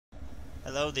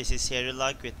Hello, this is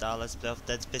HerdULiek with Let's Play of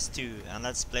Dead Space 2, and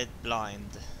let's play it blind.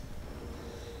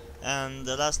 And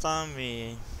the last time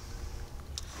we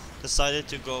decided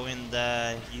to go in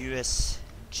the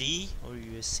USG or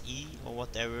USE or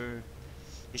whatever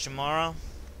Ishimara,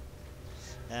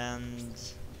 and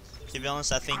to be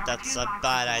honest I think that's a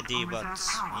bad idea, but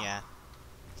yeah.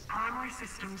 Primary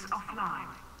systems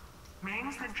offline.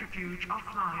 Main centrifuge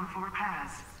offline for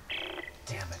repairs.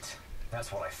 Damn it.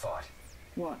 That's what I thought.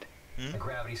 What? The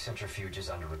gravity centrifuge is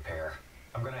under repair.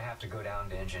 I'm gonna have to go down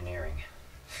to engineering.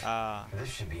 This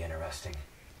should be interesting.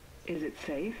 Is it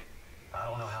safe? I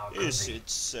don't know how it could be. Is it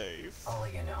safe? I'll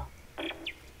let you know.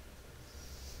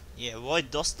 Yeah, why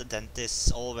does the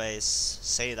dentist always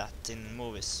say that in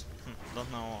movies?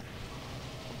 Don't know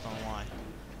why.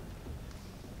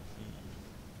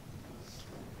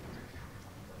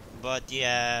 But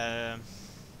yeah,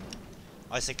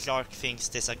 Isaac Clarke thinks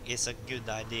this is a good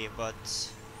idea, but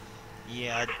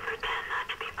yeah. Pretend not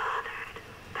to be bothered,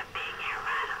 but being here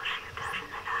rattles you, doesn't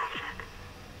it, Isaac?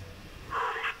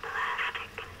 All this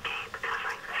plastic and tape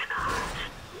covering the scars.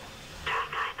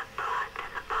 Turned out the blood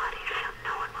and the body so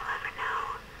no one will ever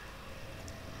know.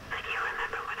 But you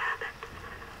remember what happened,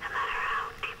 no matter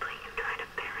how deeply you try to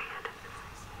bury it.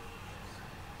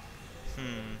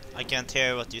 I can't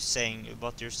hear what you're saying,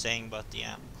 but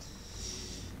yeah.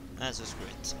 That's just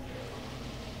great.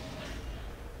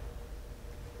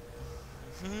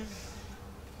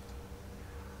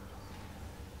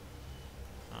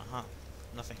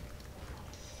 Nothing.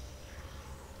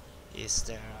 Is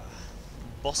there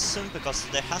a boss soon? Because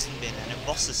there hasn't been any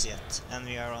bosses yet, and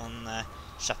we are on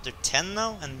chapter 10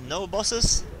 now, and no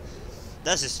bosses?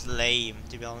 That's just lame,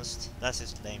 to be honest. That's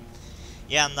just lame.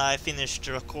 Yeah, and I finished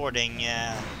recording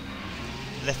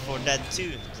Left 4 Dead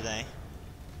 2 today,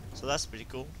 so that's pretty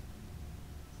cool.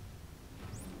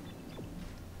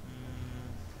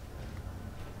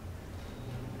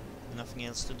 Nothing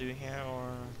else to do here,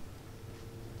 or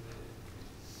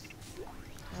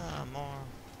more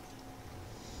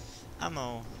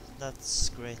ammo. That's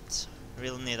great.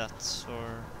 Really need that.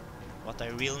 Or what I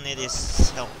really need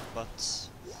is help, but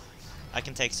I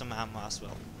can take some ammo as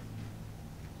well.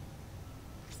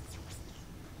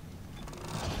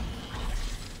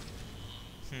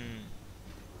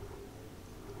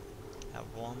 Have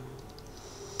one.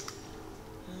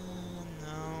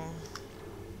 No.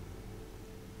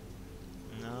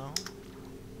 No.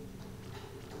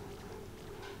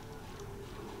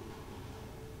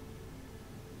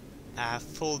 I have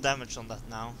full damage on that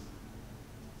now.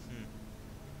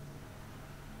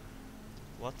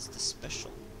 What's the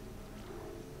special?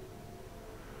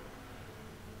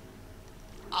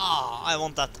 I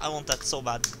want that so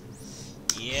bad.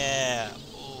 Yeah.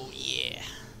 Oh yeah.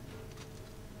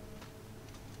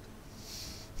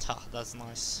 Ha, that's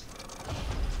nice.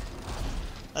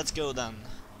 Let's go then.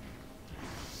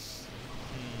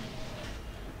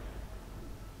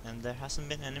 And there hasn't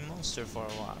been any monster for a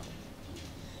while.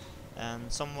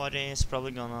 And somebody is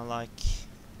probably gonna like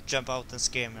jump out and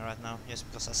scare me right now just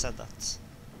because I said that.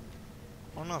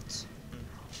 Or not.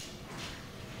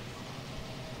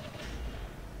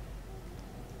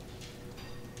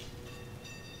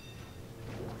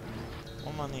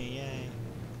 More money, yay.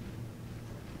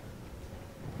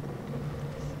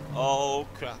 Oh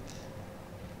crap.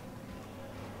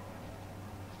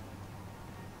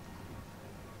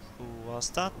 Who was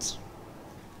that?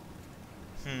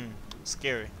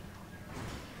 Scary.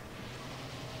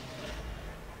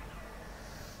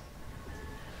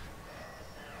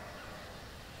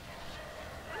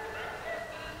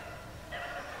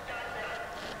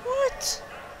 What?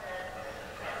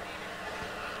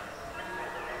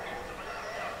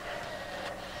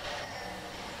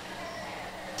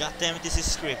 God damn it, this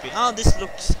is creepy. This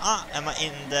looks... am I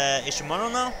in the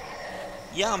Ishimaro now?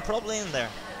 Yeah, I'm probably in there.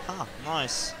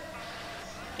 Nice.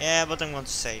 Yeah, but I'm going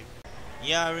to save.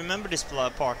 Yeah, I remember this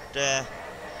part. The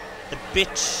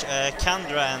bitch,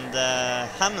 Kendra and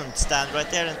Hammond stand right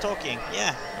there and talking.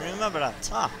 Yeah, I remember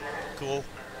that. Cool.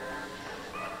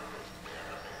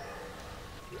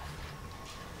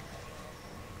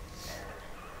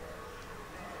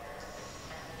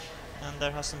 And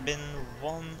there hasn't been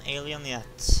one alien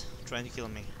yet trying to kill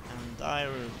me, and I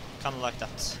kinda like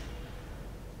that.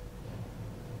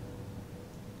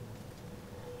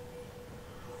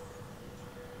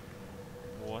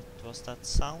 What was that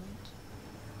sound?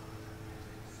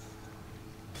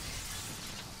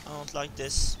 I don't like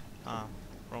this.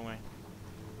 Wrong way.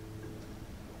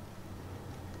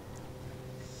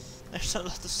 There's a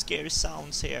lot of scary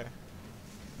sounds here.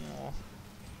 Oh,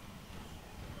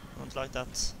 I don't like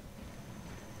that.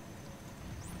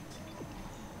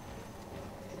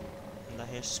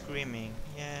 hear screaming.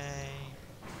 Yay.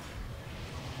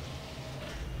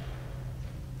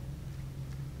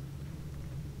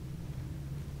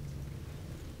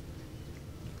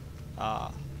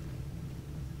 I'm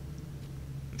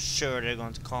sure they're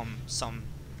going to come some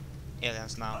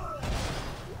aliens now.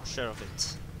 I'm sure of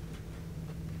it.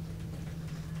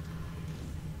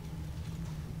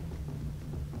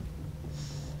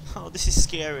 Oh, this is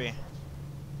scary.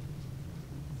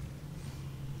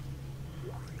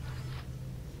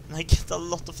 And I get a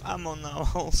lot of ammo now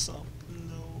also.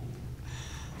 No,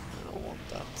 I don't want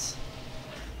that.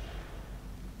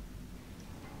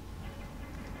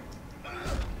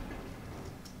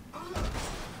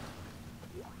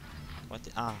 What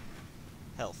the,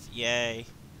 health, yay.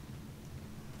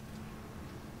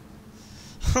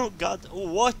 Oh god,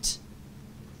 what?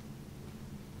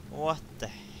 What the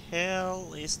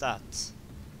hell is that?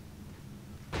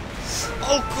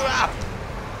 Oh crap!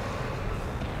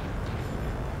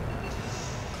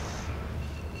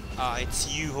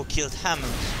 It's you who killed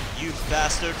Hammond, you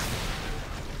bastard.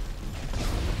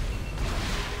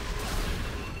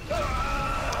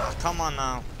 Come on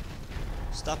now.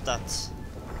 Stop that.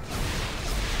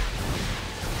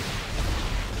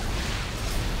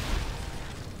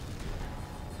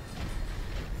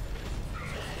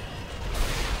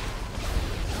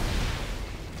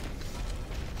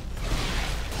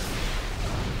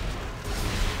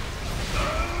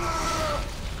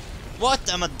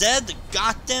 What? Am I dead?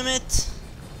 God damn it!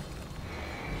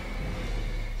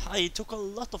 He took a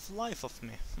lot of life off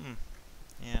me.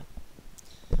 Yeah.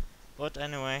 But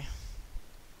anyway,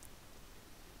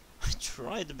 I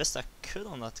tried the best I could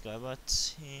on that guy,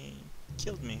 but he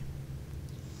killed me.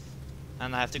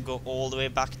 And I have to go all the way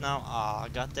back now.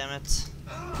 God damn it.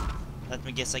 Let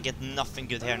me guess, I get nothing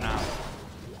good here now.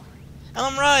 And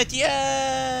I'm right!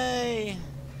 Yay!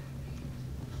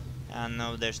 And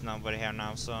no, there's nobody here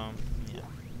now, so yeah.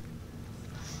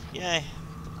 Yay!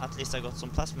 At least I got some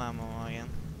plasma ammo again.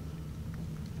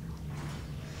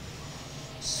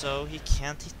 So he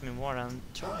can't hit me more than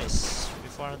twice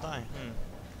before I die.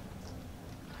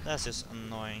 That's just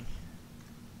annoying.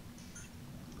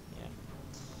 Yeah.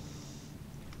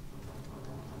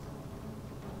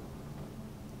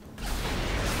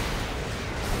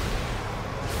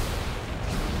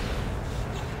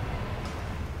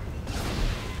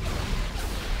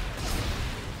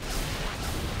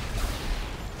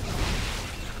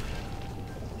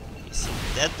 Is he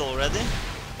dead already?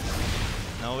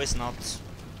 No, he's not.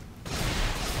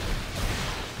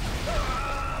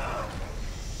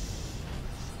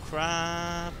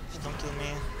 Crap, don't kill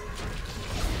me.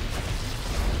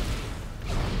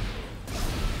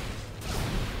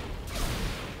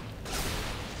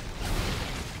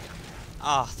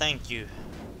 Thank you.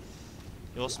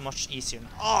 It was much easier.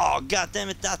 Oh, god damn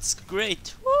it, that's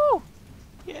great. Woo!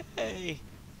 Yay!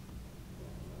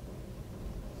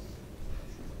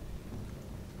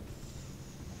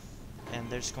 And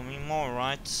there's coming more,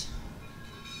 right?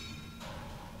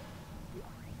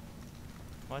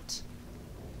 What?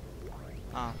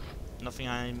 Nothing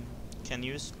I can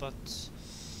use, but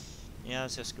yeah,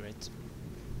 it's just great.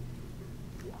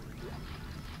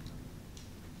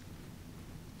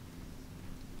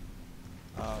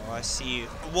 Oh, I see.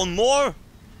 One more?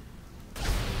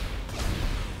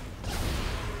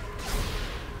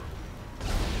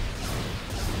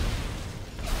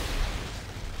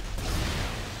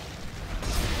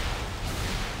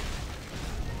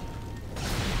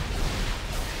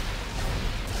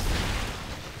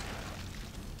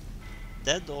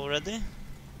 Dead already?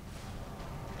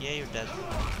 Yeah, you're dead.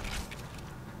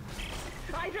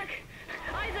 Isaac!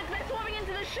 Isaac, they're swarming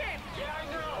into the ship! Yeah, I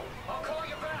know. I'll call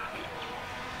you back.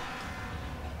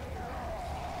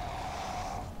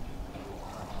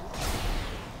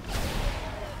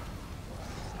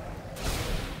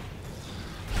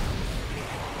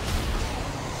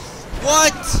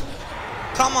 What?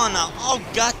 Come on now. Oh,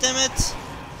 god damn it.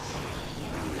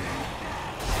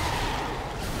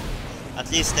 At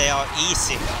least they are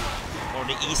easy. Or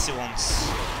the easy ones.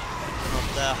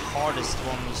 Not the hardest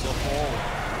ones of all.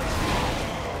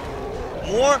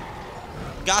 More?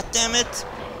 God damn it.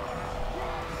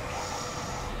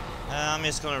 I'm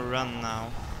just gonna run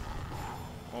now.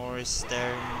 Or is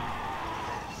there...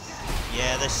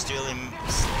 Yeah, there's still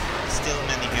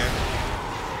many here.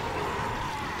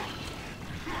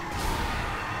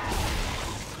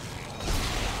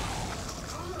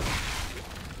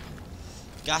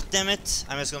 God damn it!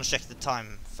 I'm just gonna check the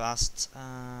time fast.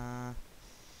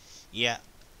 Yeah,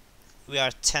 we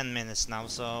are 10 minutes now,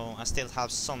 so I still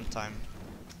have some time.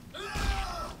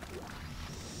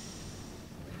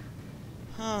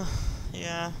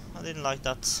 Yeah, I didn't like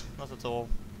that, not at all.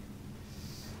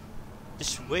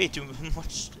 There's way too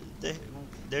much.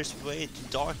 There's way too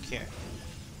dark here.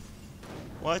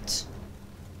 What?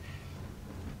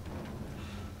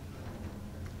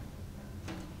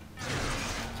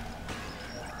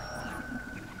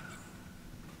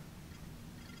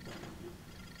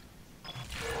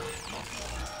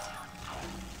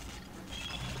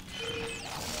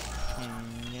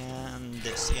 And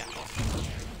this, yeah.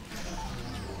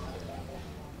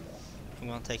 I'm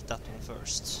gonna take that one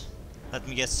first. Let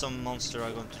me guess, some monster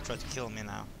are going to try to kill me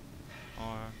now.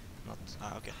 Or not.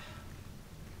 Ah, okay.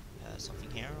 Something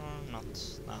here or not?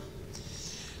 Nah.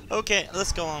 Okay,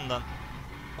 let's go on then.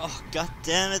 Oh, god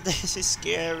damn it, this is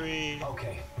scary.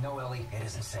 Okay, no, Ellie, it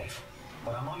isn't safe.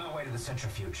 But I'm on my way to the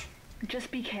centrifuge.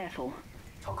 Just be careful.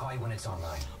 I'll call you when it's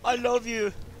online. I love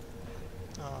you!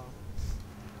 Oh.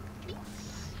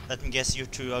 Let me guess, you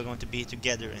two are going to be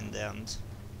together in the end.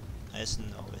 I just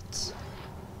know it.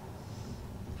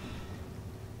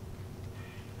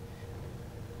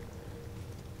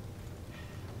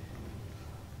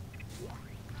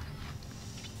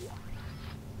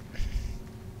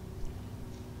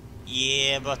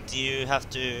 Yeah, but you have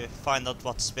to find out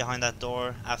what's behind that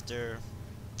door after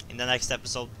in the next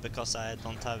episode, because I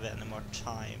don't have any more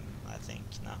time, I think,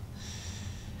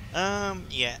 now.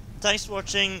 Yeah, thanks for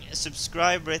watching,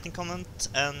 subscribe, rate and comment,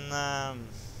 and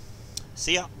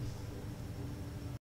see ya!